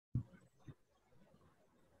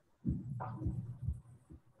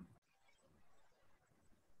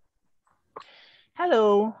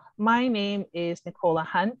Hello, my name is Nicola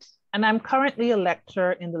Hunte, and I'm currently a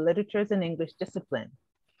lecturer in the Literatures and English discipline,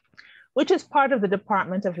 which is part of the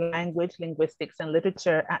Department of Language, Linguistics, and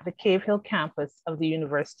Literature at the Cave Hill campus of the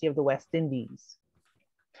University of the West Indies.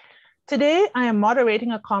 Today, I am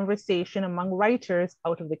moderating a conversation among writers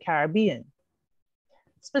out of the Caribbean,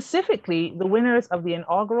 specifically the winners of the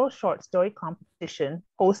inaugural short story competition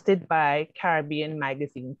hosted by Caribbean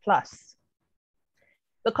Magazine Plus.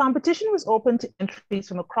 The competition was open to entries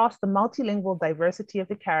from across the multilingual diversity of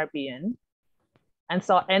the Caribbean and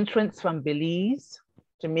saw entrants from Belize,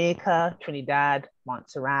 Jamaica, Trinidad,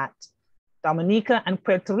 Montserrat, Dominica, and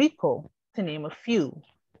Puerto Rico, to name a few.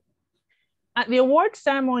 At the award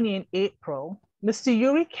ceremony in April, Mr.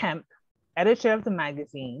 Yuri Kemp, editor of the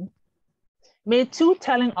magazine, made two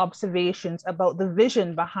telling observations about the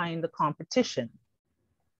vision behind the competition.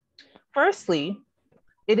 Firstly,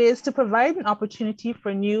 it is to provide an opportunity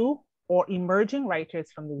for new or emerging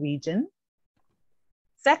writers from the region.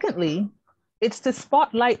 Secondly, it's to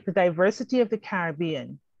spotlight the diversity of the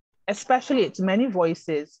Caribbean, especially its many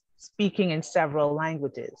voices speaking in several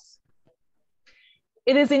languages.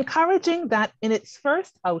 It is encouraging that in its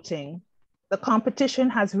first outing, the competition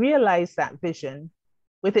has realized that vision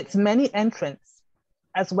with its many entrants,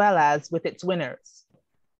 as well as with its winners.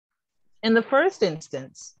 In the first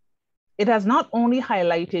instance, it has not only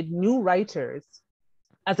highlighted new writers,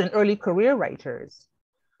 as in early career writers,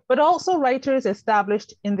 but also writers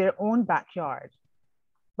established in their own backyard,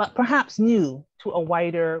 but perhaps new to a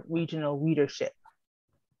wider regional readership.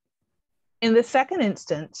 In the second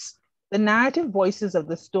instance, the narrative voices of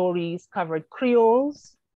the stories covered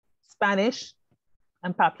Creoles, Spanish,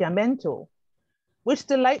 and Papiamento, which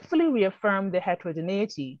delightfully reaffirmed the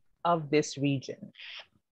heterogeneity of this region.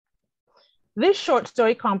 This short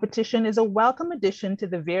story competition is a welcome addition to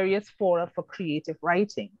the various fora for creative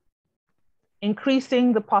writing,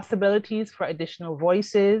 increasing the possibilities for additional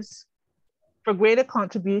voices, for greater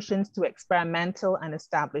contributions to experimental and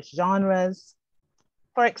established genres,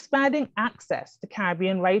 for expanding access to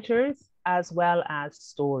Caribbean writers as well as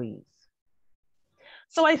stories.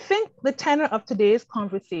 So I think the tenor of today's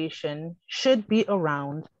conversation should be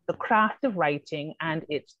around the craft of writing and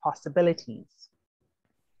its possibilities.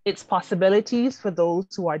 Its possibilities for those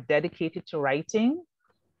who are dedicated to writing,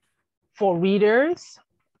 for readers,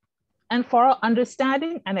 and for our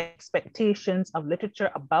understanding and expectations of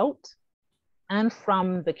literature about and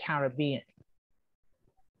from the Caribbean.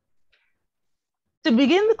 To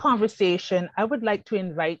begin the conversation, I would like to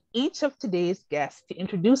invite each of today's guests to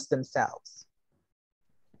introduce themselves.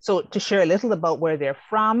 So to share a little about where they're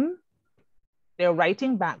from, their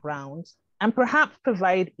writing background, and perhaps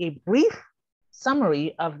provide a brief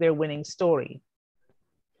summary of their winning story.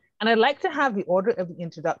 And I'd like to have the order of the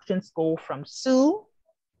introductions go from Sue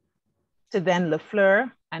to then LaFleur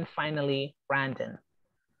and finally Brandon.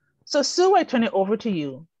 So Sue, I turn it over to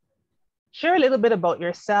you. Share a little bit about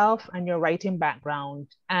yourself and your writing background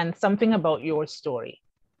and something about your story.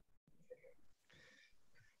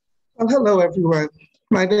 Well, hello, everyone.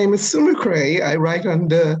 My name is Sue McCrae. I write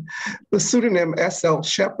under the pseudonym S.L.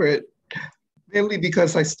 Shepard, mainly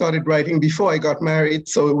because I started writing before I got married,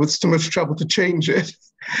 so it was too much trouble to change it.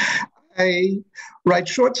 I write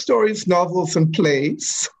short stories, novels, and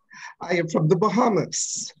plays. I am from the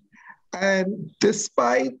Bahamas. And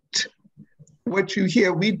despite what you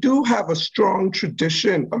hear, we do have a strong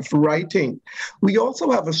tradition of writing. We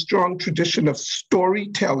also have a strong tradition of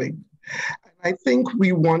storytelling. I think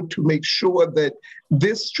we want to make sure that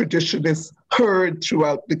this tradition is heard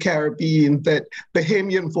throughout the Caribbean, that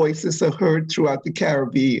Bahamian voices are heard throughout the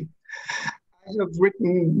Caribbean. I have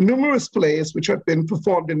written numerous plays which have been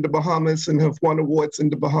performed in the Bahamas and have won awards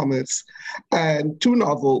in the Bahamas, and two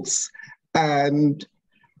novels, and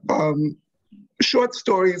short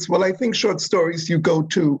stories. Well, I think short stories you go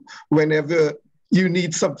to whenever you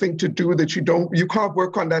need something to do that you can't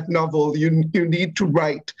work on that novel, you need to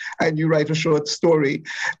write, and you write a short story.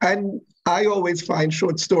 And I always find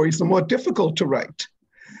short stories are more difficult to write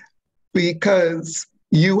because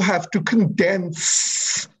you have to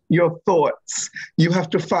condense your thoughts. You have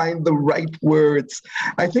to find the right words.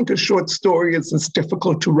 I think a short story is as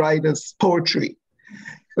difficult to write as poetry.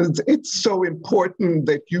 It's so important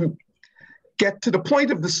that you get to the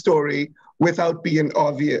point of the story without being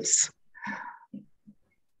obvious.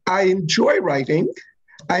 I enjoy writing.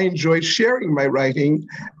 I enjoy sharing my writing,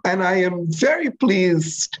 and I am very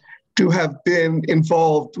pleased to have been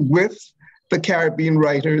involved with the Caribbean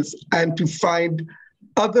writers and to find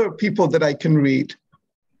other people that I can read.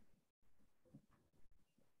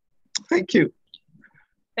 Thank you.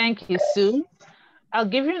 Thank you, Sue.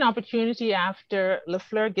 I'll give you an opportunity after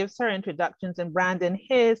LaFleur gives her introductions and Brandon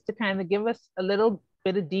his to kind of give us a little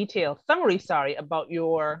bit of detail, summary, sorry, about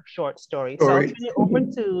your short story. So I'll turn it over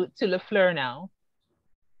to LaFleur now.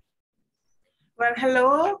 Well,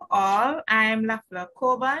 hello all. I'm LaFleur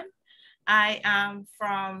Coban. I am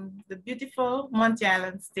from the beautiful Monte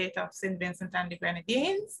Island state of St. Vincent and the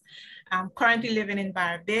Grenadines. I'm currently living in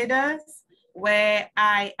Barbados, where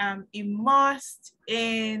I am immersed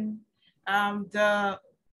in the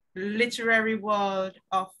literary world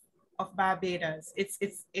of Barbados.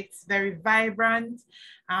 It's very vibrant.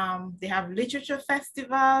 They have literature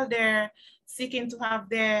festival. They're seeking to have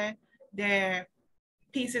their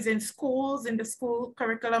pieces in schools, in the school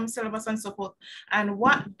curriculum, syllabus, and so forth. And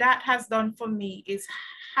what that has done for me is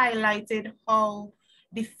highlighted how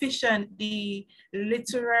deficient the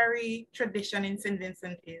literary tradition in St.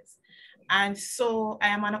 Vincent is. And so I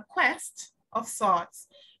am on a quest of sorts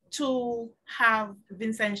to have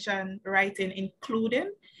Vincentian writing included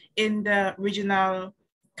in the regional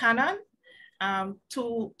canon,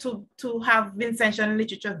 to have Vincentian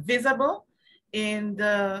literature visible in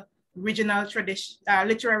the regional tradition,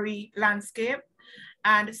 literary landscape.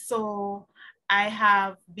 And so I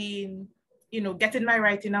have been, getting my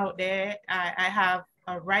writing out there. I have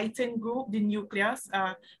a writing group, the Nucleus,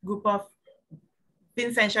 a group of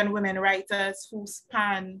Vincentian women writers who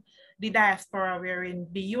span the diaspora. We're in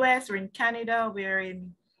the US, we're in Canada, we're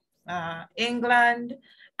in England,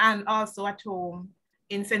 and also at home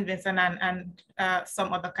in St. Vincent and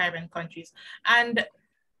some other Caribbean countries. And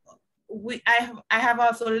I have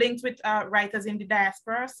also linked with writers in the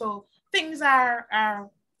diaspora. So things are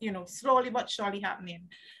slowly but surely happening.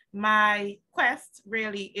 My quest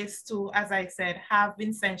really is to, as I said, have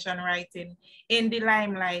Vincentian writing in the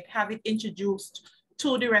limelight, have it introduced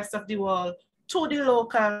to the rest of the world, to the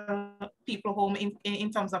local people home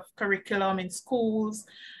in terms of curriculum in schools,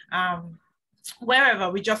 wherever.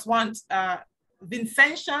 We just want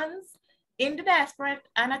Vincentians in the diaspora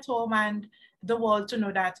and at home and the world to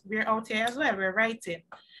know that we're out here as well, we're writing.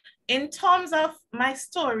 In terms of my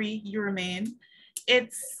story, You Remain,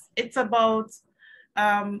 it's about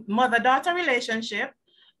mother-daughter relationship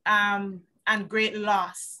and great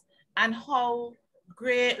loss, and how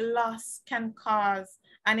great loss can cause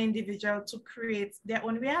an individual to create their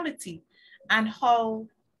own reality, and how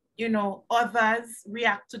others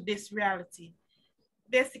react to this reality.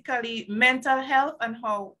 Basically, mental health and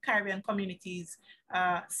how Caribbean communities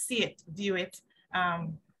see it, view it,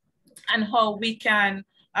 and how we can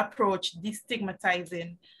approach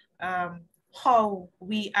destigmatizing how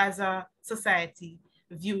we as a society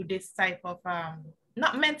view this type of,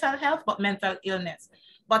 not mental health, but mental illness,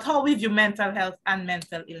 but how we view mental health and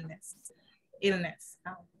mental illness.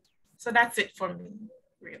 So that's it for me,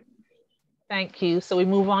 really. Thank you. So we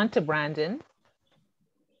move on to Brandon.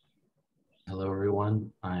 Hello,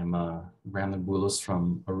 everyone. I'm Brandon Boulos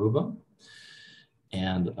from Aruba.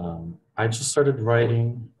 And I just started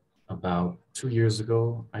writing about 2 years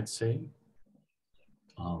ago, I'd say.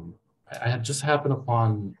 I had just happened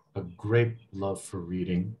upon a great love for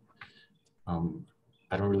reading.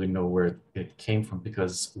 I don't really know where it came from,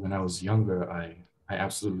 because when I was younger, I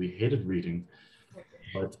absolutely hated reading.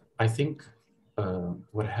 But I think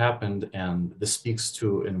what happened, and this speaks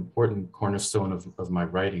to an important cornerstone of my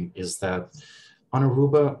writing, is that on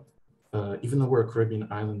Aruba, even though we're a Caribbean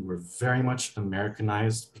island, we're very much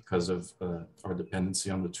Americanized because of our dependency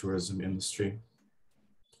on the tourism industry.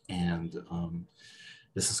 And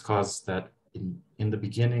this has caused that in the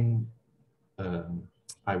beginning,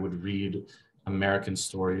 I would read American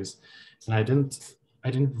stories, and I didn't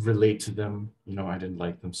relate to them. I didn't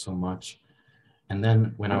like them so much. And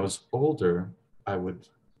then when I was older, I would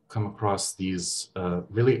come across these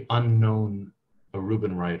really unknown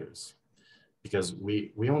Aruban writers, because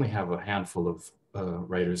we only have a handful of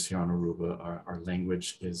writers here on Aruba. Our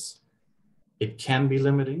language it can be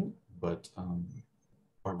limiting, but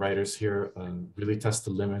our writers here really test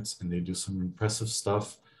the limits, and they do some impressive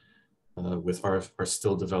stuff with our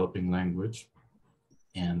still developing language.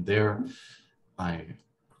 And there, I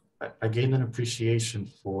gained an appreciation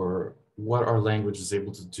for what our language is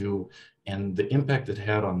able to do, and the impact it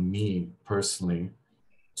had on me personally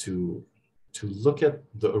to look at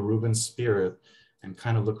the Aruban spirit and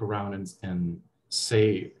kind of look around and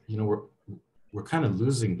say, we're kind of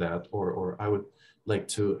losing that, or I would like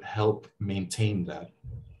to help maintain that.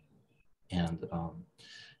 And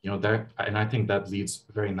and I think that leads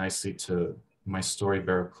very nicely to my story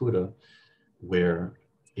Barracuda, where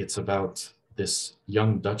it's about this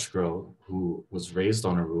young Dutch girl who was raised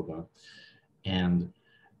on Aruba. And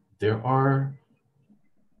there are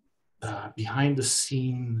behind the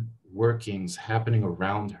scene workings happening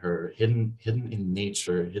around her, hidden in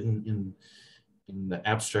nature, hidden in the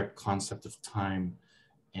abstract concept of time.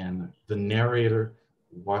 And the narrator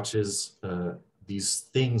watches these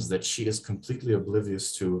things that she is completely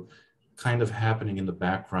oblivious to kind of happening in the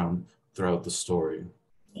background throughout the story.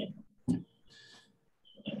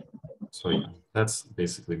 So yeah, that's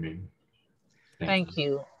basically me. Thank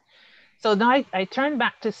you. So now I turn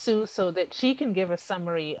back to Sue so that she can give a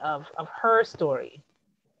summary of her story.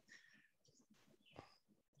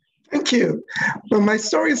 Thank you. Well, my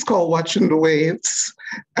story is called Watching the Waves,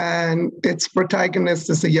 and its protagonist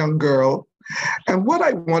is a young girl. And what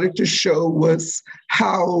I wanted to show was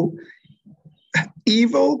how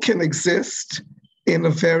evil can exist in a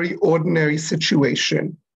very ordinary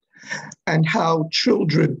situation, and how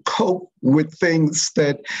children cope with things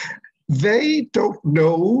that they don't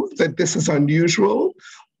know that this is unusual,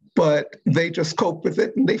 but they just cope with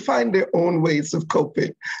it and they find their own ways of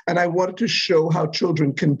coping. And I wanted to show how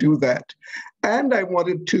children can do that. And I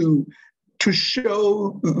wanted to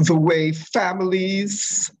show the way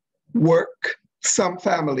families work, some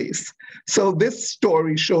families. So this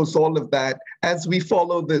story shows all of that as we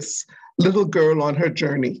follow this little girl on her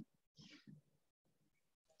journey.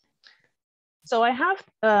 So I have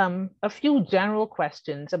a few general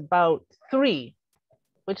questions about three,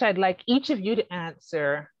 which I'd like each of you to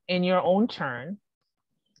answer in your own turn.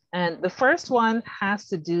 And the first one has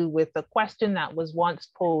to do with a question that was once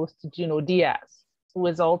posed to Junot Diaz, who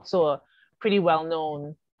is also a pretty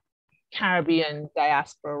well-known Caribbean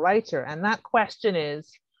diaspora writer. And that question is,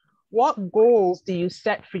 what goals do you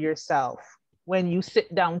set for yourself when you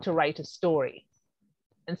sit down to write a story?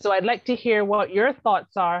 And so I'd like to hear what your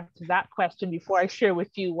thoughts are to that question before I share with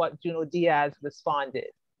you what Junot Diaz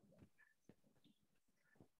responded.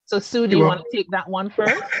 So Sue, do you want to take that one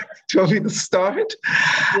first? Do you want me to start?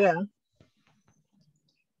 Yeah.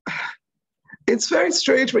 It's very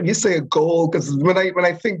strange when you say a goal, because when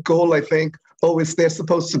I think goal, I think, oh, is there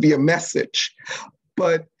supposed to be a message?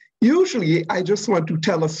 But usually I just want to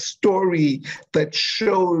tell a story that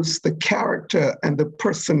shows the character and the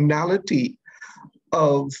personality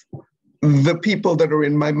of the people that are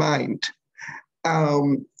in my mind.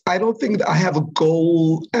 I don't think that I have a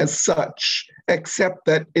goal as such, except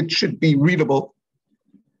that it should be readable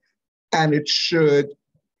and it should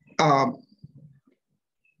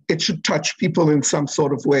touch people in some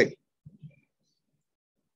sort of way.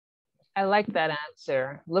 I like that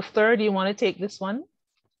answer. Lafleur, do you want to take this one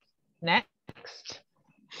next?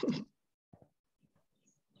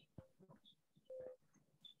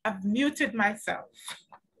 I've muted myself.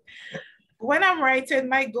 When I'm writing,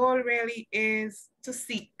 my goal really is to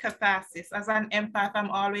seek catharsis. As an empath, I'm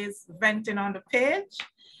always venting on the page.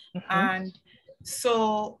 And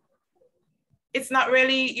so it's not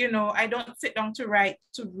really, you know, I don't sit down to write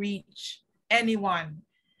to reach anyone.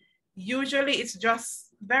 Usually it's just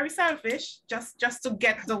very selfish, just to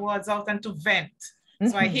get the words out and to vent.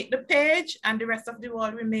 So I hit the page and the rest of the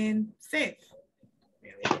world remain safe.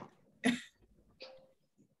 Really.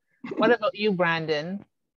 What about you, Brandon?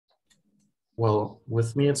 Well,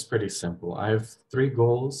 with me, it's pretty simple. I have 3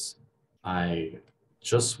 goals. I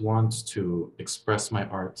just want to express my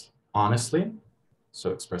art honestly.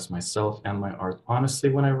 So express myself and my art honestly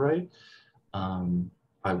when I write.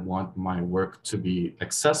 I want my work to be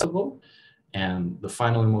accessible. And the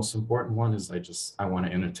final and most important one is I want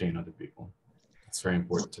to entertain other people. It's very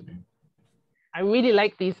important to me. I really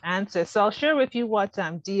like these answers. So I'll share with you what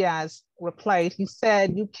Diaz replied. He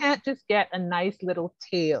said, you can't just get a nice little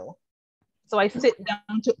tale. So I sit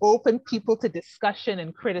down to open people to discussion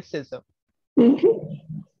and criticism.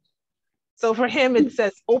 So for him, it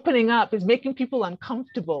says opening up is making people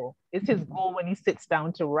uncomfortable is his goal when he sits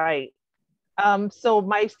down to write. So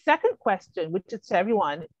my second question, which is to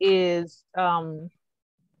everyone, is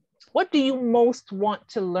what do you most want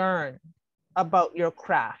to learn about your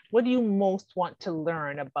craft? What do you most want to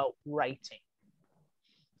learn about writing?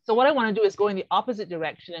 So what I want to do is go in the opposite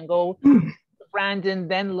direction and go Brandon,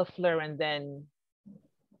 then Lafleur, and then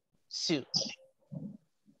Sue.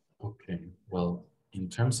 Okay, well, in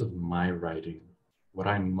terms of my writing, what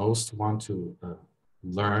I most want to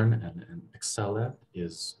learn and excel at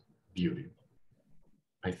is beauty.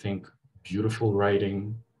 I think beautiful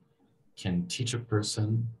writing can teach a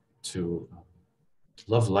person to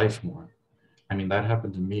love life more. I mean, that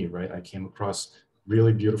happened to me, right? I came across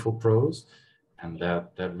really beautiful prose, and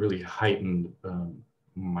that really heightened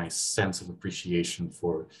my sense of appreciation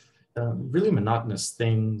for really monotonous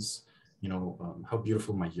things, you know, how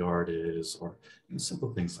beautiful my yard is, or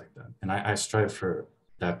simple things like that. And I strive for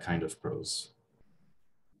that kind of prose.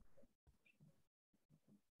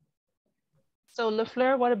 So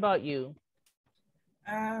LaFleur, what about you?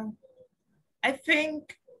 I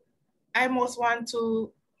think I most want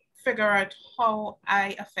to figure out how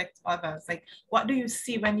I affect others. Like, what do you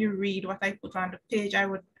see when you read what I put on the page? I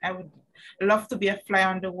would love to be a fly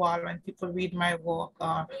on the wall when people read my work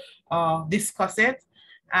or discuss it.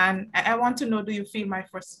 And I want to know, do you feel my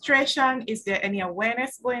frustration? Is there any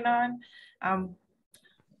awareness going on?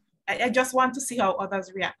 I just want to see how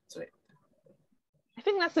others react to it. I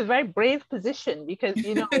think that's a very brave position because,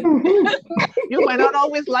 you know, you might not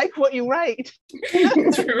always like what you write.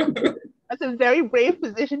 True. That's a very brave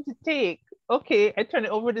position to take. Okay, I turn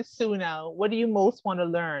it over to Sue now. What do you most want to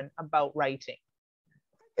learn about writing?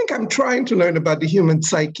 I think I'm trying to learn about the human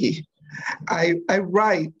psyche. I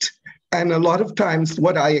write, and a lot of times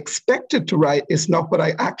what I expected to write is not what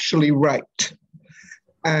I actually write.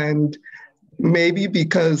 And maybe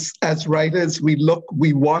because as writers, we look,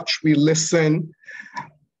 we watch, we listen,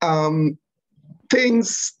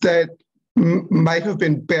 things that might have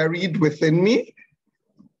been buried within me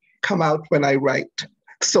come out when I write.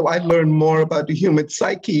 So I learn more about the human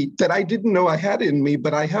psyche that I didn't know I had in me,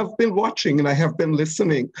 but I have been watching and I have been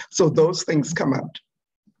listening. So those things come out.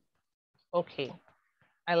 Okay,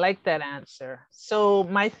 I like that answer. So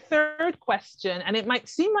my third question, and it might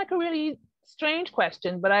seem like a really strange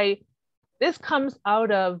question, but this comes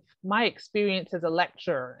out of my experience as a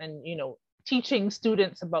lecturer and, you know, teaching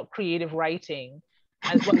students about creative writing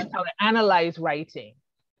as well as how to analyze writing.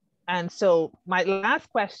 And so my last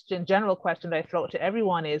question, general question that I throw out to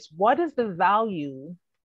everyone is, what is the value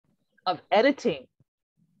of editing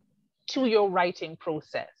to your writing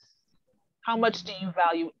process? How much do you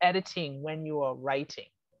value editing when you are writing?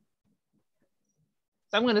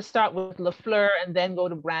 So I'm going to start with LaFleur and then go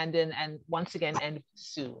to Brandon and once again end with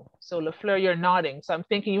Sue. So LaFleur, you're nodding. So I'm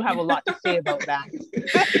thinking you have a lot to say about that.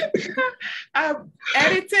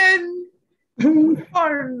 Editing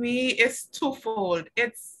for me is twofold.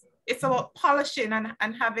 It's about polishing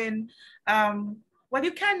and having, well,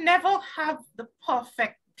 you can never have the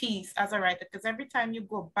perfect piece as a writer because every time you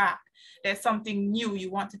go back, there's something new. You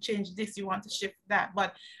want to change this, you want to shift that.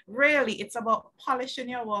 But really, it's about polishing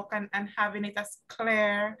your work and having it as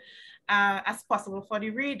clear as possible for the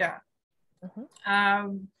reader.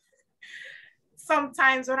 Mm-hmm.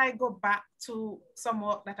 Sometimes when I go back to some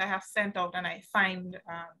work that I have sent out and I find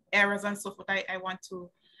errors and so forth, I want to,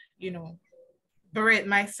 you know, berate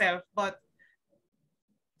myself, but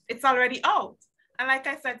it's already out. And like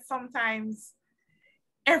I said, sometimes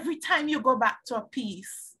every time you go back to a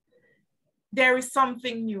piece, there is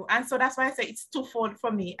something new. And so that's why I say it's twofold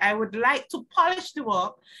for me. I would like to polish the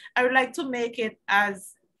work. I would like to make it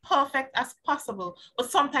as perfect as possible.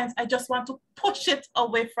 But sometimes I just want to push it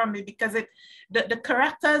away from me because the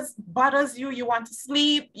characters bothers you. You want to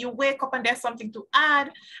sleep, you wake up and there's something to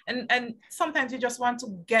add. And sometimes you just want to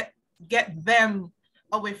get them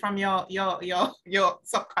away from your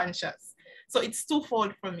subconscious. So it's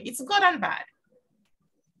twofold for me. It's good and bad.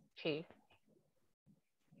 Okay.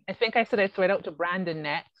 I think I said I'd throw it out to Brandon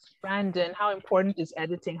next. Brandon, how important is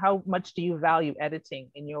editing? How much do you value editing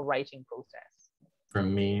in your writing process? For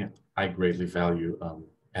me, I greatly value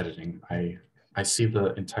editing. I see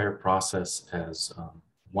the entire process as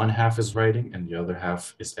one half is writing and the other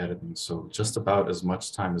half is editing. So just about as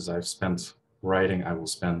much time as I've spent writing, I will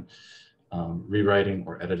spend rewriting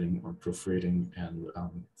or editing or proofreading. And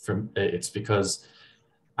it's because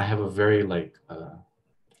I have a very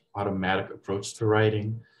automatic approach to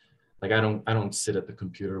writing. Like I don't sit at the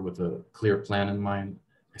computer with a clear plan in mind.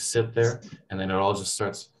 I sit there and then it all just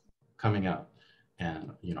starts coming out.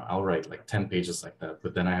 And you know, I'll write like 10 pages like that,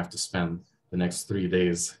 but then I have to spend the next 3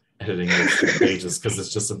 days editing those 10 pages because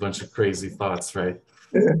it's just a bunch of crazy thoughts, right?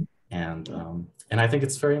 And I think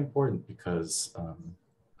it's very important because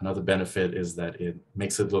another benefit is that it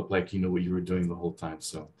makes it look like you know what you were doing the whole time.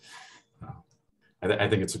 So I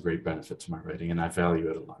think it's a great benefit to my writing and I value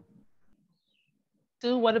it a lot.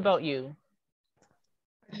 Sue, what about you?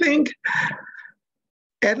 I think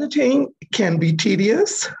editing can be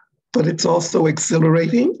tedious, but it's also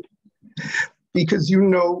exhilarating because you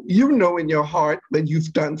know in your heart when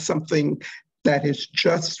you've done something that is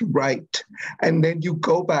just right. And then you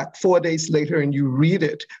go back 4 days later and you read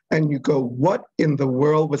it and you go, what in the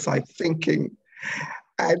world was I thinking?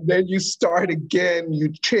 And then you start again, you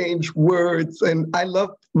change words. And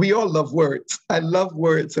we all love words. I love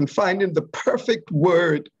words and finding the perfect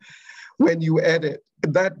word when you edit,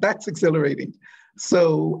 that's exhilarating.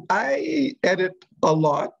 So I edit a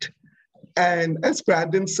lot. And as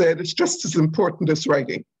Brandon said, it's just as important as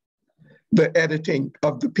writing, the editing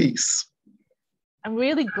of the piece. I'm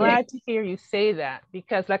really glad to hear you say that,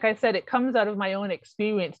 because like I said, it comes out of my own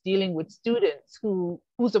experience dealing with students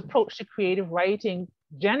whose approach to creative writing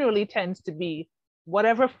generally tends to be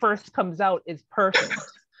whatever first comes out is perfect.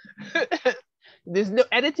 There's no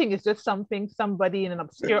editing, is just something somebody in an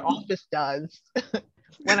obscure office does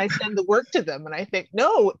when I send the work to them. And I think,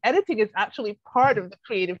 no, editing is actually part of the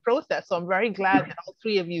creative process. So I'm very glad that all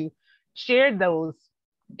three of you shared those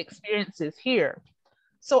experiences here.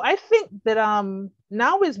 So I think that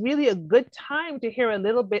now is really a good time to hear a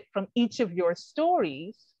little bit from each of your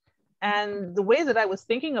stories. And the way that I was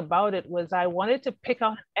thinking about it was I wanted to pick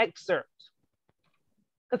out an excerpt,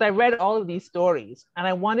 because I read all of these stories and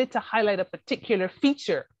I wanted to highlight a particular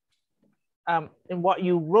feature in what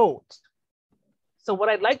you wrote. So what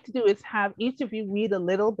I'd like to do is have each of you read a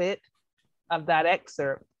little bit of that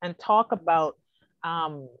excerpt and talk about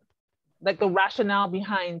like the rationale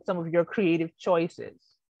behind some of your creative choices.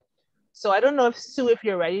 So I don't know if Sue, if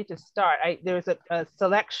you're ready to start. There's a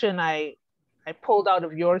selection I pulled out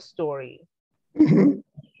of your story. Mm-hmm.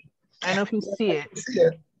 I don't know if you see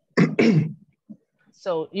it.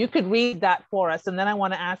 So you could read that for us. And then I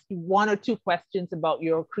want to ask you one or two questions about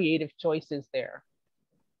your creative choices there.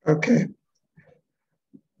 Okay.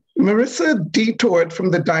 Marissa detoured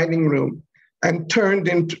from the dining room and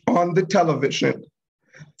turned on the television.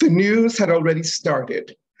 The news had already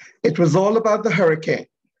started. It was all about the hurricane.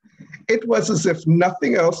 It was as if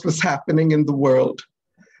nothing else was happening in the world.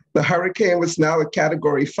 The hurricane was now a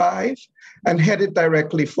Category 5 and headed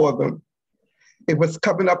directly for them. It was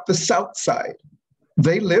coming up the south side.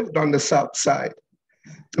 They lived on the south side.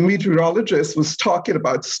 The meteorologist was talking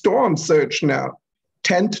about storm surge now.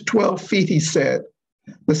 10 to 12 feet, he said.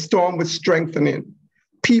 The storm was strengthening.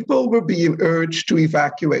 People were being urged to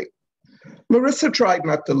evacuate. Marissa tried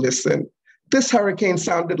not to listen. This hurricane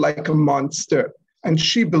sounded like a monster, and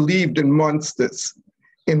she believed in monsters.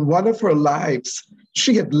 In one of her lives,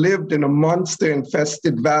 she had lived in a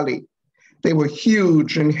monster-infested valley. They were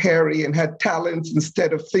huge and hairy and had talons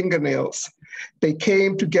instead of fingernails. They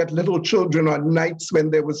came to get little children on nights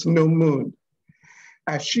when there was no moon.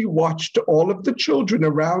 As she watched all of the children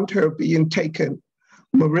around her being taken,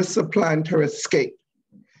 Marissa planned her escape.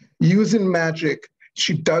 Using magic,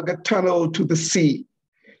 she dug a tunnel to the sea.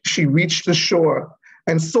 She reached the shore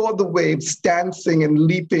and saw the waves dancing and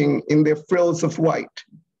leaping in their frills of white.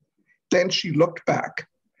 Then she looked back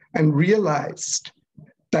and realized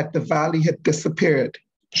that the valley had disappeared.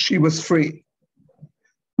 She was free.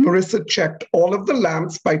 Marissa checked all of the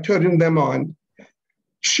lamps by turning them on.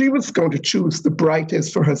 She was going to choose the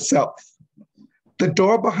brightest for herself. The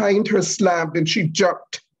door behind her slammed and she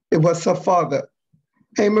jumped. It was her father.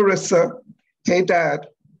 Hey, Marissa. Hey, Dad.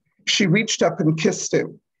 She reached up and kissed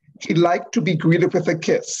him. He liked to be greeted with a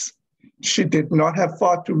kiss. She did not have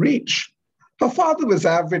far to reach. Her father was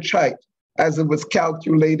average height, as it was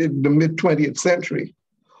calculated in the mid-20th century.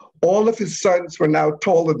 All of his sons were now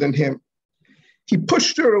taller than him. He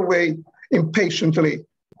pushed her away impatiently.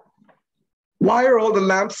 Why are all the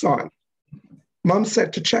lamps on? Mom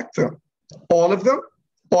said to check them. All of them?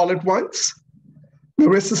 All at once?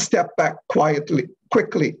 Marissa stepped back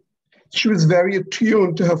quickly. She was very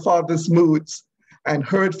attuned to her father's moods and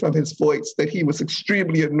heard from his voice that he was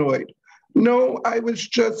extremely annoyed. No, I was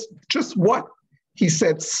just what? He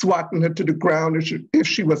said, swatting her to the ground as if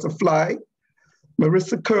she was a fly.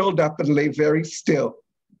 Marissa curled up and lay very still.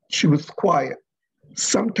 She was quiet.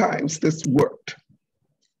 Sometimes this worked.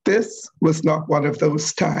 This was not one of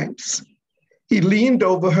those times. He leaned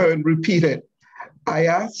over her and repeated, I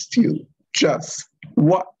asked you just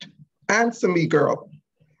what? Answer me, girl.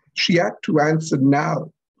 She had to answer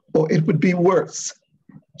now, or it would be worse.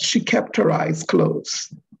 She kept her eyes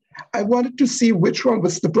closed. I wanted to see which one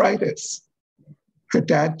was the brightest. Her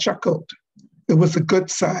dad chuckled. It was a good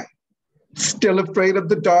sign. Still afraid of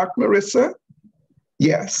the dark, Marissa?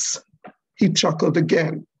 Yes. He chuckled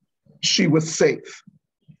again. She was safe.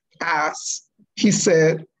 Ass, he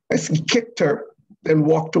said as he kicked her, then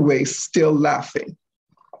walked away, still laughing.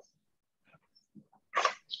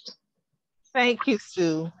 Thank you,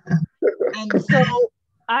 Sue. And so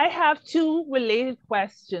I have two related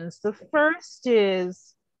questions. The first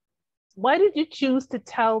is, why did you choose to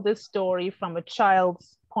tell this story from a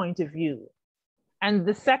child's point of view? And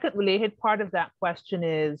the second related part of that question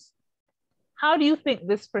is, how do you think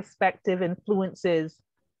this perspective influences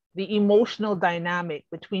the emotional dynamic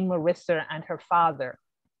between Marissa and her father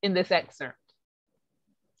in this excerpt?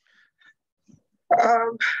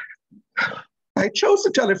 I chose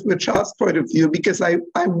to tell it from the child's point of view because I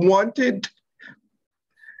wanted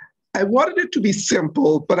it to be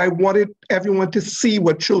simple, but I wanted everyone to see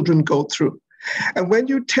what children go through. And when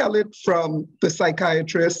you tell it from the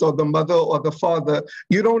psychiatrist or the mother or the father,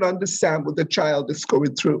 you don't understand what the child is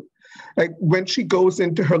going through. Like when she goes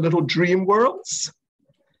into her little dream worlds,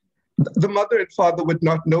 the mother and father would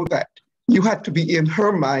not know that. You had to be in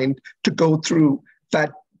her mind to go through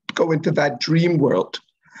that, go into that dream world.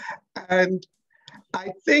 And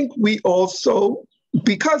I think we also,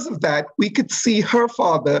 because of that, we could see her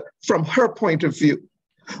father from her point of view.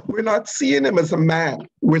 We're not seeing him as a man.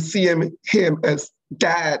 We're seeing him as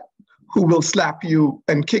dad who will slap you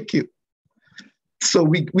and kick you. So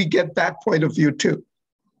we get that point of view too.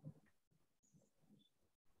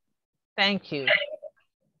 Thank you.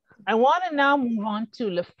 I want to now move on to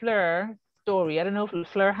LaFleur's story. I don't know if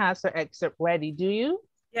LaFleur has her excerpt ready. Do you?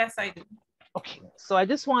 Yes, I do. Okay, so I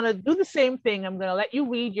just want to do the same thing. I'm going to let you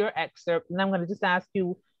read your excerpt, and I'm going to just ask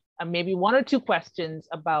you maybe one or two questions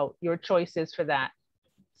about your choices for that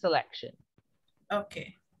selection.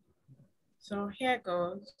 Okay, so here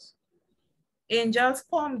goes. Angel's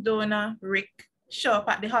sperm donor, Rick, showed up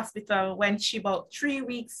at the hospital when she about 3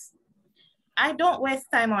 weeks. I don't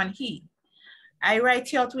waste time on he. I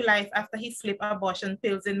write out with life after he slipped abortion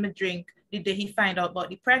pills in my drink the day he find out about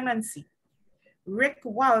the pregnancy. Rick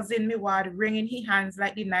was in me ward, wringing his hands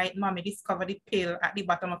like the night mommy discovered the pill at the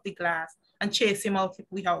bottom of the glass and chased him out of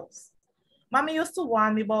the house. Mommy used to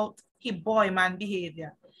warn me about his boy man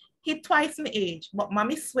behavior. He twice my age, but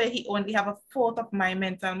mommy swear he only have a fourth of my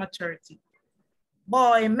mental maturity.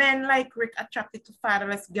 Boy, men like Rick attracted to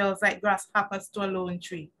fatherless girls like grasshoppers to a lone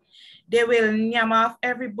tree. They will yam off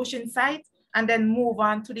every bush in sight and then move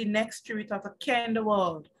on to the next tree without a care in the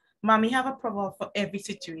world. Mommy have a proverb for every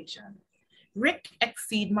situation. Rick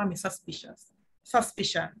exceed mommy's suspicions.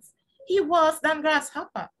 He worse than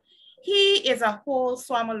grasshopper. He is a whole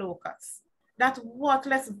swarm of locusts. That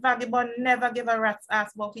worthless vagabond never give a rat's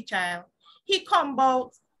ass about the child. He come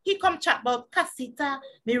chat about Casita,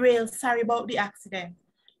 me real sorry about the accident.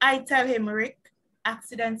 I tell him, Rick,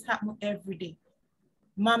 accidents happen every day.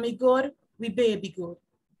 Mommy good, we baby good.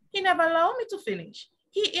 He never allowed me to finish.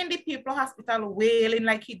 He in the people hospital wailing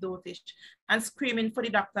like he dotish and screaming for the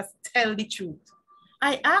doctors tell the truth.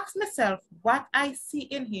 I asked myself what I see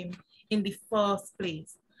in him in the first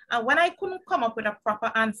place. And when I couldn't come up with a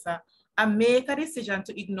proper answer, I make a decision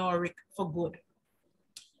to ignore Rick for good.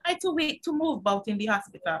 I too weak to move about in the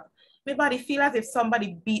hospital. My body feel as if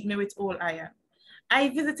somebody beat me with old iron. I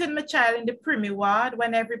visited my child in the preemie ward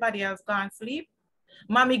when everybody else gone sleep.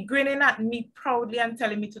 Mommy grinning at me proudly and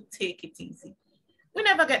telling me to take it easy. We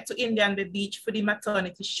never get to Indian Beach for the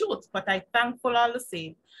maternity shoot, but I'm thankful all the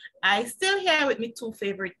same. I still here with me two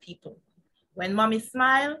favorite people. When mommy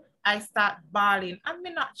smile, I start bawling and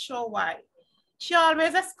me not sure why. She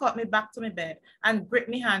always escort me back to my bed and grip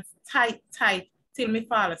me hands tight till me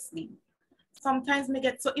fall asleep. Sometimes me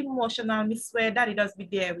get so emotional, me swear daddy does be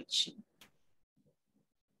there with she.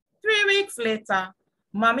 3 weeks later,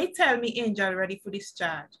 mommy tell me Angel ready for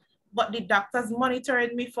discharge, but the doctor's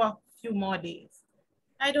monitoring me for a few more days.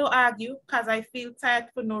 I don't argue because I feel tired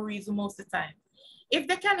for no reason most of the time. If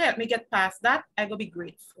they can help me get past that, I will be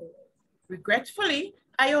grateful. Regretfully,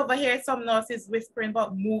 I overhear some nurses whispering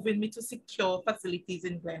about moving me to secure facilities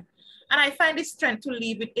in Glen. And I find the strength to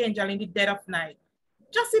leave with Angel in the dead of night.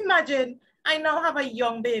 Just imagine, I now have a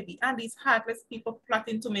young baby and these heartless people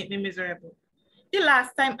plotting to make me miserable. The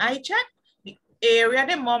last time I checked, the area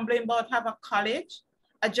they're mumbling about have a college,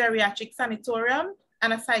 a geriatric sanatorium,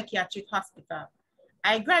 and a psychiatric hospital.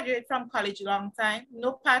 I graduated from college a long time,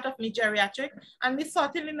 no part of me geriatric, and me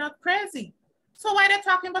certainly not crazy. So why they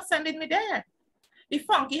talking about sending me there? The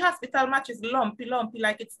funky hospital match is lumpy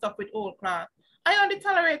like it's stuck with old cloth. I only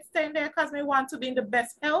tolerate staying there because I want to be in the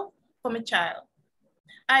best health for my child.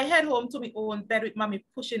 I head home to my own bed with mommy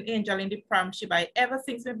pushing Angel in the pram she buy ever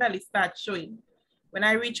since my belly started showing. When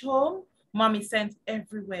I reach home, mommy sends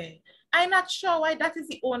everywhere. I'm not sure why that is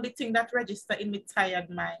the only thing that registers in my tired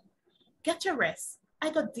mind. Get your rest. I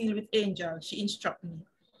got deal with Angel, she instructed me.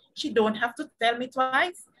 She don't have to tell me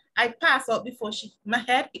twice. I pass out before my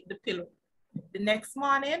head hit the pillow. The next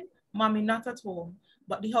morning, mommy not at home,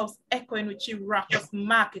 but the house echoing with she raucous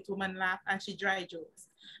market woman laugh and she dry jokes.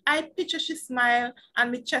 I picture she smile and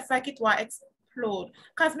me chest like it will explode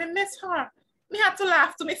because me miss her. Me had to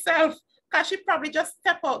laugh to myself because she probably just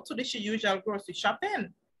step out to the she usual grocery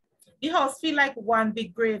shopping. The house feel like one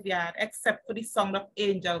big graveyard except for the sound of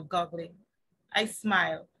Angel goggling. I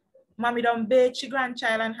smile. Mommy don't bathe she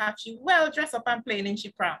grandchild and have she well dressed up and playing in she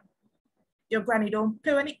pram. Your granny don't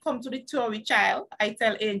play when it comes to the Tory child, I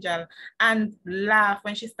tell Angel, and laugh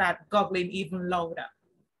when she starts goggling even louder.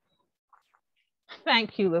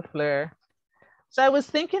 Thank you, LaFleur. So I was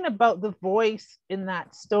thinking about the voice in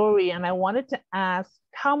that story, and I wanted to ask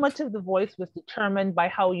how much of the voice was determined by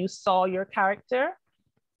how you saw your character,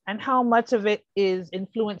 and how much of it is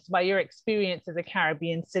influenced by your experience as a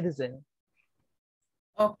Caribbean citizen?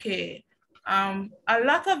 Okay. A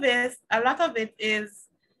lot of it is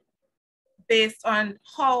based on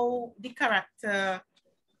how the character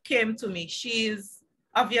came to me. She's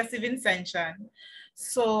obviously Vincentian.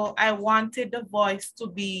 So I wanted the voice to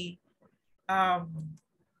be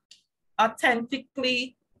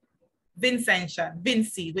authentically Vincentian,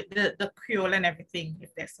 Vincy, with the Creole and everything,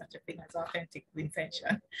 if there's such a thing as authentic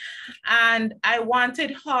Vincentian. And I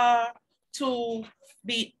wanted her to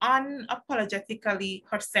be unapologetically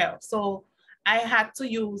herself. So I had to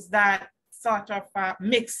use that sort of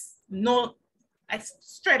mix,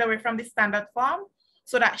 straight away from the standard form,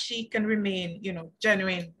 so that she can remain,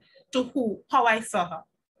 genuine to how I saw her.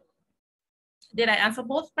 Did I answer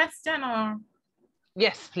both questions or?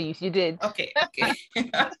 Yes, please, you did. Okay.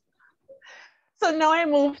 So now I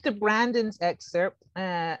move to Brandon's excerpt.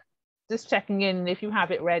 Just checking in if you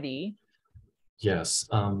have it ready. Yes.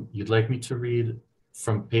 You'd like me to read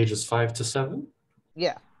from pages 5 to 7?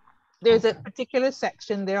 Yeah. There's Okay. a particular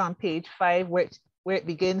section there on page 5 where it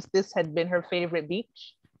begins, this had been her favorite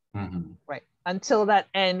beach. Mm-hmm. Right. Until that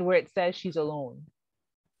end where it says she's alone.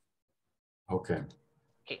 Okay.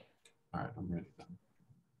 Okay. All right, I'm ready then.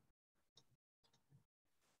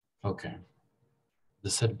 Okay.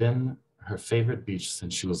 This had been her favorite beach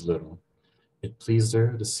since she was little. It pleased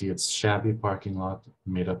her to see its shabby parking lot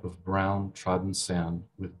made up of brown, trodden sand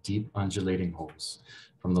with deep undulating holes,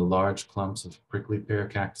 from the large clumps of prickly pear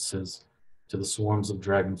cactuses to the swarms of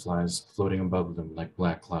dragonflies floating above them like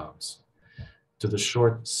black clouds, to the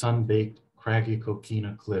short, sun-baked, craggy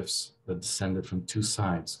coquina cliffs that descended from two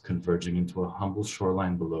sides, converging into a humble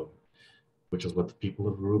shoreline below, which is what the people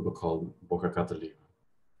of Aruba called Boca Catalina.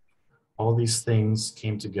 All these things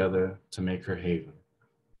came together to make her haven,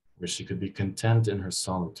 where she could be content in her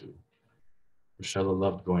solitude. Rochella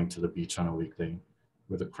loved going to the beach on a weekday,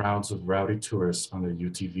 where the crowds of rowdy tourists on their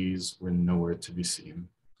UTVs were nowhere to be seen.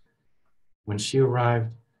 When she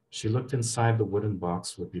arrived, she looked inside the wooden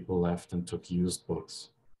box where people left and took used books.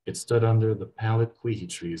 It stood under the pallid quihi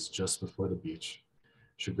trees just before the beach.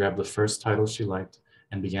 She grabbed the first title she liked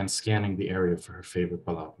and began scanning the area for her favorite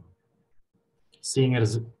palapa. Seeing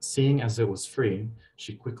as it was free,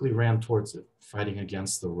 she quickly ran towards it, fighting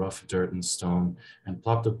against the rough dirt and stone, and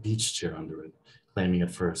plopped a beach chair under it, claiming it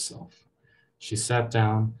for herself. She sat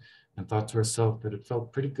down and thought to herself that it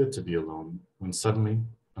felt pretty good to be alone, when suddenly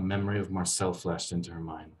a memory of Marcel flashed into her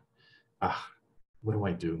mind. Ah, what do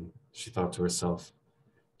I do? She thought to herself.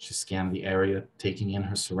 She scanned the area, taking in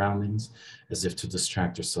her surroundings as if to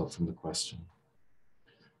distract herself from the question.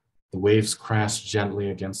 The waves crashed gently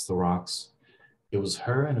against the rocks. It was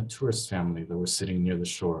her and a tourist family that were sitting near the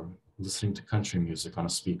shore, listening to country music on a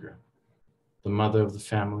speaker. The mother of the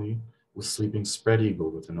family was sleeping spread eagle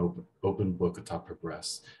with an open book atop her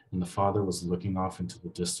breast, and the father was looking off into the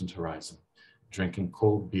distant horizon, drinking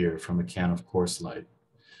cold beer from a can of Coors Light.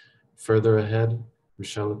 Further ahead,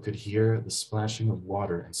 Rochella could hear the splashing of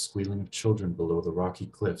water and squealing of children below the rocky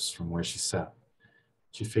cliffs from where she sat.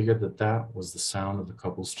 She figured that was the sound of the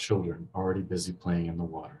couple's children already busy playing in the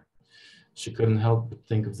water. She couldn't help but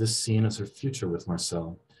think of this scene as her future with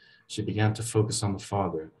Marcel. She began to focus on the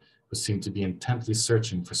father, who seemed to be intently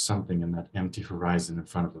searching for something in that empty horizon in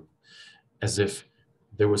front of him, as if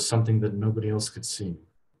there was something that nobody else could see.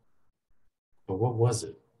 But what was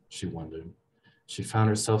it? She wondered. She found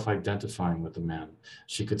herself identifying with the man.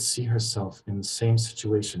 She could see herself in the same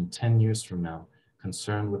situation 10 years from now,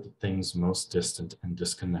 concerned with the things most distant and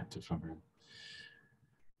disconnected from her.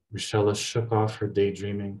 Rochella shook off her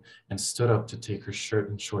daydreaming and stood up to take her shirt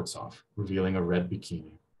and shorts off, revealing a red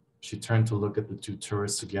bikini. She turned to look at the two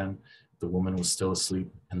tourists again. The woman was still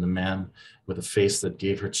asleep, and the man, with a face that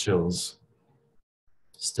gave her chills,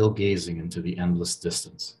 still gazing into the endless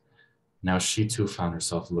distance. Now she too found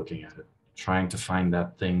herself looking at it, trying to find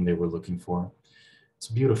that thing they were looking for. It's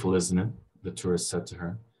beautiful, isn't it? The tourist said to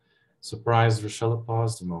her. Surprised, Rochella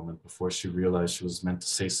paused a moment before she realized she was meant to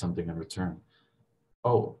say something in return.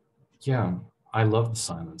 Oh, yeah, I love the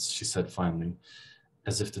silence, she said finally,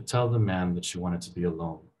 as if to tell the man that she wanted to be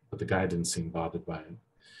alone, but the guy didn't seem bothered by it.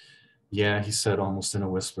 Yeah, he said almost in a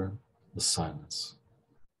whisper, the silence.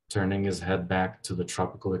 Turning his head back to the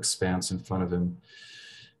tropical expanse in front of him,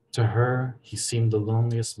 to her, he seemed the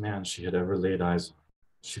loneliest man she had ever laid eyes on.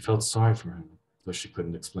 She felt sorry for him, though she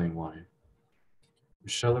couldn't explain why.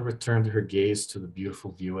 Rochella returned her gaze to the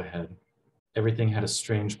beautiful view ahead. Everything had a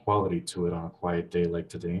strange quality to it on a quiet day like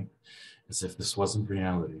today, as if this wasn't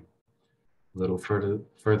reality. A little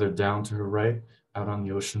further down to her right, out on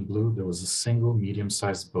the ocean blue, there was a single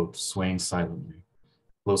medium-sized boat swaying silently.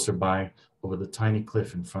 Closer by, over the tiny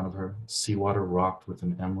cliff in front of her, seawater rocked with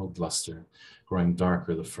an emerald luster, growing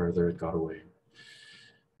darker the further it got away.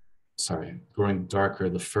 Growing darker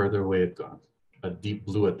the further away it got. A deep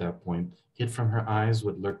blue at that point, hid from her eyes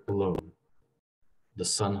what lurked below. The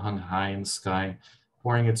sun hung high in the sky,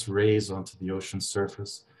 pouring its rays onto the ocean's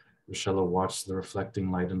surface. Rochella watched the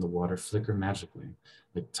reflecting light in the water flicker magically,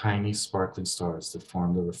 like tiny sparkling stars that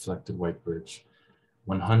formed the reflected white bridge.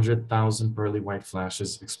 100,000 pearly white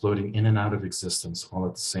flashes exploding in and out of existence all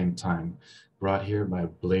at the same time, brought here by a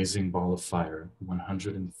blazing ball of fire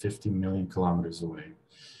 150 million kilometers away.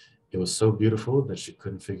 It was so beautiful that she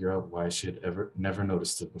couldn't figure out why she had never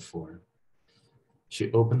noticed it before. She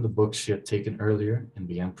opened the book she had taken earlier and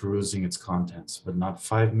began perusing its contents, but not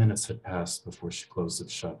 5 minutes had passed before she closed it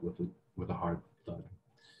shut with a hard thud.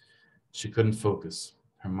 She couldn't focus.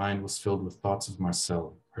 Her mind was filled with thoughts of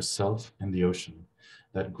Marcel, herself, and the ocean,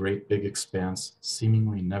 that great big expanse,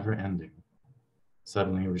 seemingly never ending.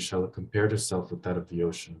 Suddenly, Rochella compared herself with that of the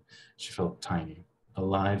ocean. She felt tiny,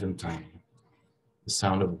 alive and tiny. The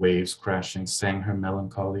sound of waves crashing sang her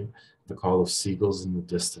melancholy. The call of seagulls in the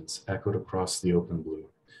distance echoed across the open blue.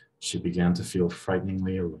 She began to feel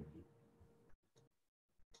frighteningly alone.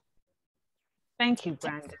 Thank you,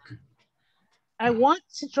 Brandon. I want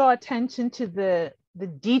to draw attention to the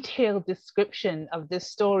detailed description of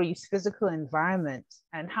this story's physical environment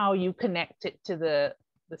and how you connect it to the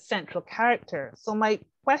central character. So my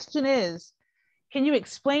question is, can you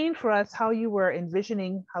explain for us how you were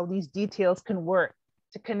envisioning how these details can work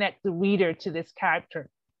to connect the reader to this character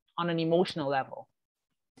on an emotional level?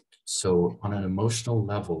 So on an emotional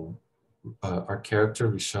level, our character,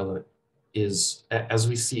 Rochella, is, as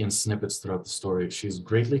we see in snippets throughout the story, she's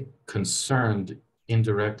greatly concerned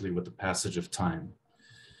indirectly with the passage of time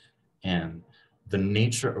and the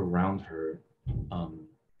nature around her,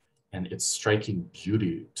 and its striking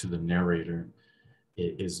beauty to the narrator.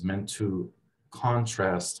 It is meant to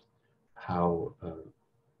contrast how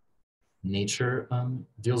nature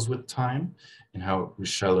deals with time and how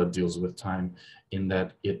Rochella deals with time, in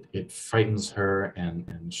that it frightens her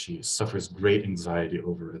and she suffers great anxiety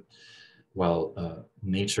over it, while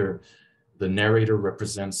nature, the narrator,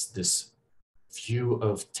 represents this view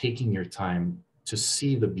of taking your time to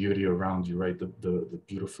see the beauty around you, right? The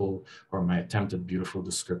beautiful, or my attempted beautiful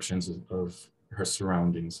descriptions of her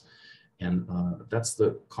surroundings. And that's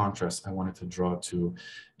the contrast I wanted to draw to.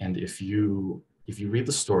 And if you read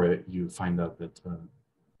the story, you find out that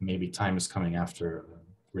maybe time is coming after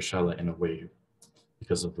Rochella in a way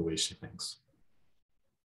because of the way she thinks.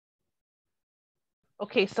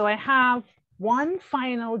 Okay, so I have one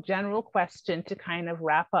final general question to kind of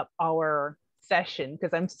wrap up our session,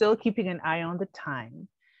 because I'm still keeping an eye on the time.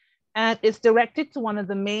 And it's directed to one of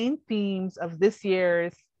the main themes of this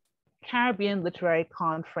year's Caribbean Literary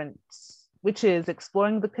Conference, which is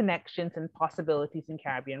exploring the connections and possibilities in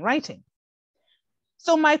Caribbean writing.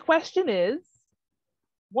 So my question is,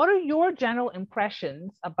 what are your general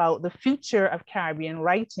impressions about the future of Caribbean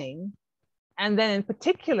writing? And then in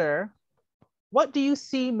particular, what do you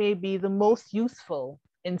see may be the most useful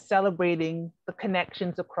in celebrating the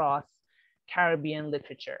connections across Caribbean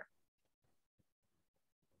literature?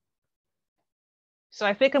 So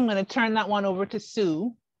I think I'm going to turn that one over to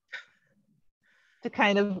Sue to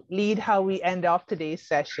kind of lead how we end off today's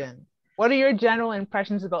session. What are your general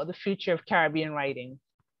impressions about the future of Caribbean writing?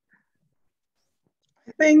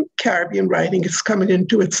 I think Caribbean writing is coming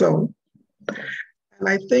into its own. And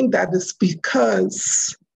I think that is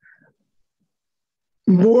because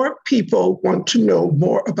more people want to know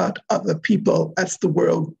more about other people as the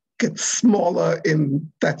world gets smaller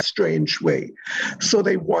in that strange way. So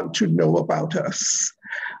they want to know about us.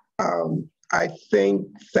 I think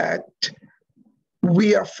that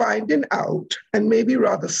we are finding out, and maybe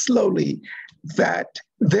rather slowly, that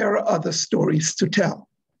there are other stories to tell.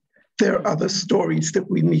 There are other stories that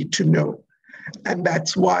we need to know. And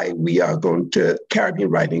that's why Caribbean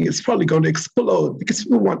writing is probably going to explode, because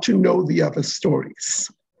we want to know the other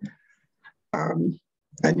stories.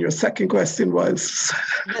 And your second question was?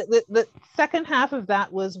 The second half of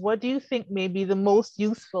that was, what do you think may be the most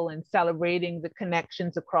useful in celebrating the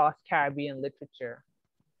connections across Caribbean literature?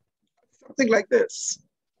 Something like this,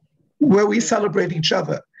 where we celebrate each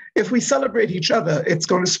other. If we celebrate each other, it's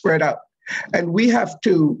going to spread out. And we have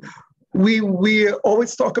to, we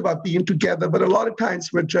always talk about being together, but a lot of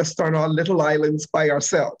times we're just on our little islands by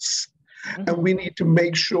ourselves. Mm-hmm. And we need to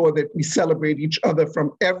make sure that we celebrate each other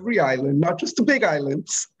from every island, not just the big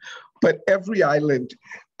islands, but every island.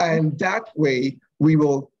 And that way we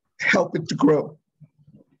will help it to grow.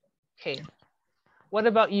 Okay. What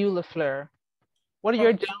about you, LaFleur? What are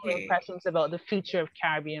your general Okay. impressions about the future of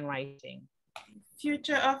Caribbean writing?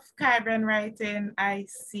 Future of Caribbean writing, I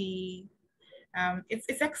see,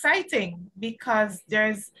 it's exciting because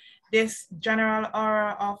there's this general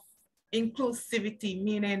aura of inclusivity,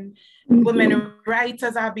 meaning women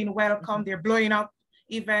writers have been welcomed, they're blowing up.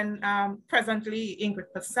 Even presently,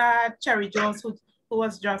 Ingrid Prasad, Cherry Jones, who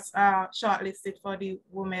was just shortlisted for the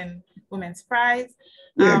Women's Prize.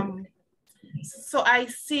 Yeah. So I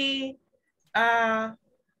see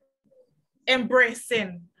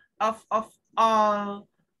embracing of all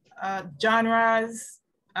genres,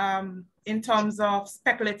 in terms of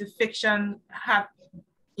speculative fiction have,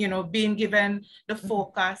 being given the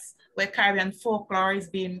focus, where Caribbean folklore is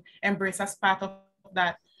being embraced as part of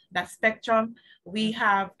that spectrum. We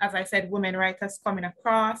have, as I said, women writers coming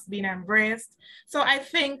across, being embraced. So I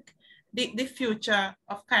think the future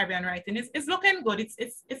of Caribbean writing is looking good.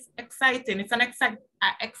 It's exciting. It's an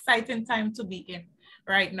exciting time to be in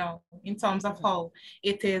right now in terms of how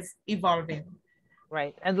it is evolving.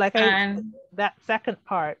 Right. And that second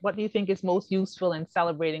part, what do you think is most useful in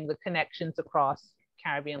celebrating the connections across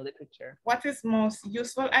Caribbean literature? What is most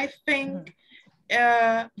useful? I think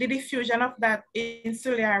the diffusion of that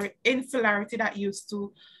insularity that used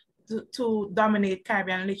to dominate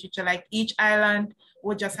Caribbean literature. Like each island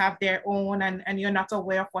would just have their own, and you're not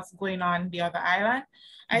aware of what's going on in the other island.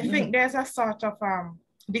 I think there's a sort of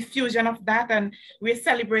diffusion of that, and we're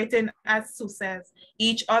celebrating, as Sue says,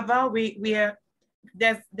 each other.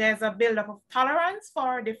 There's a buildup of tolerance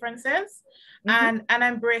for differences, and an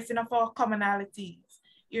embracing of our commonalities.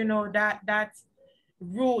 That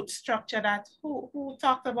root structure that who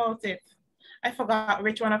talked about it? I forgot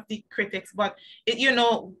which one of the critics, but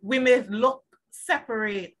we may look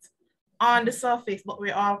separate on the surface, but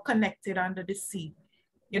we're all connected under the sea.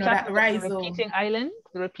 That rhizome. The repeating island,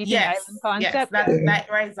 island concept. Yes, that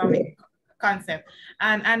rhizomic concept,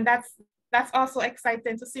 and that's also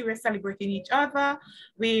exciting to see. We're celebrating each other.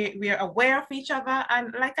 We're aware of each other,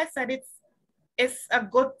 and like I said, it's a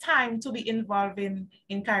good time to be involved in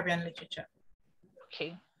Caribbean literature.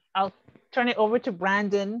 Okay, I'll turn it over to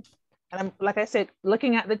Brandon. And like I said,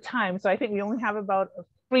 looking at the time, so I think we only have about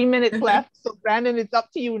 3 minutes left. So Brandon, it's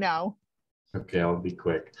up to you now. Okay, I'll be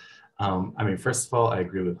quick. First of all, I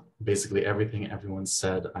agree with basically everything everyone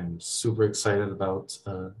said. I'm super excited about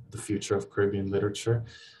the future of Caribbean literature.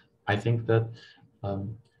 I think that,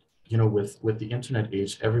 with the internet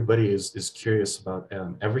age, everybody is curious about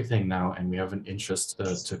everything now, and we have an interest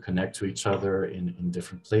to connect to each other in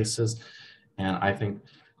different places. And I think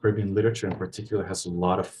Caribbean literature in particular has a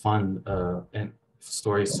lot of fun and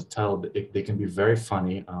stories to tell. They can be very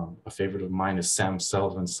funny. A favorite of mine is Sam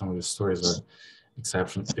Sullivan. Some of his stories are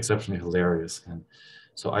exceptionally hilarious. And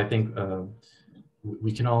so I think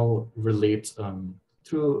we can all relate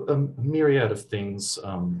through a myriad of things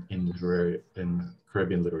in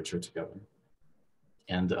Caribbean literature together.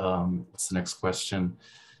 And what's the next question?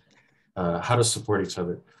 How to support each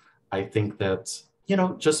other. I think that,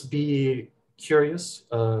 just be curious,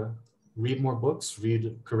 read more books,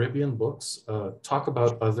 read Caribbean books, talk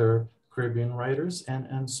about other Caribbean writers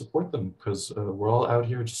and support them, because we're all out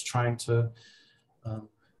here just trying to,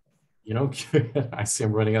 I see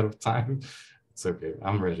I'm running out of time. It's okay,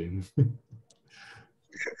 I'm ready.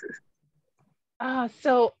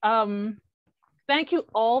 Thank you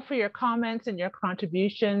all for your comments and your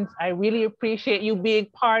contributions. I really appreciate you being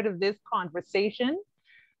part of this conversation.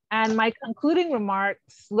 And my concluding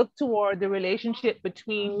remarks look toward the relationship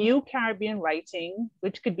between new Caribbean writing,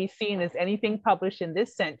 which could be seen as anything published in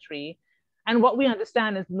this century, and what we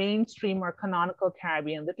understand as mainstream or canonical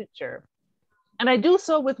Caribbean literature. And I do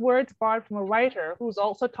so with words borrowed from a writer who's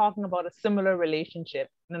also talking about a similar relationship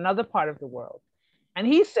in another part of the world. And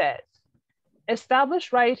he says,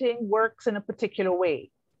 established writing works in a particular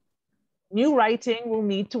way. New writing will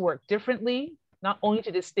need to work differently, not only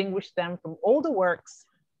to distinguish them from older works,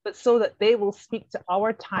 but so that they will speak to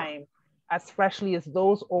our time as freshly as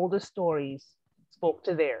those older stories spoke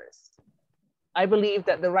to theirs. I believe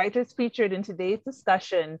that the writers featured in today's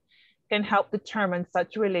discussion can help determine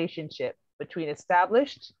such a relationship between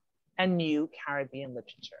established and new Caribbean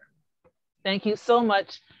literature. Thank you so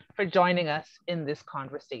much for joining us in this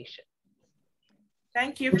conversation.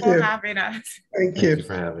 Thank you for having us. Thank you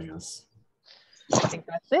for having us. I think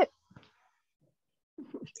that's it.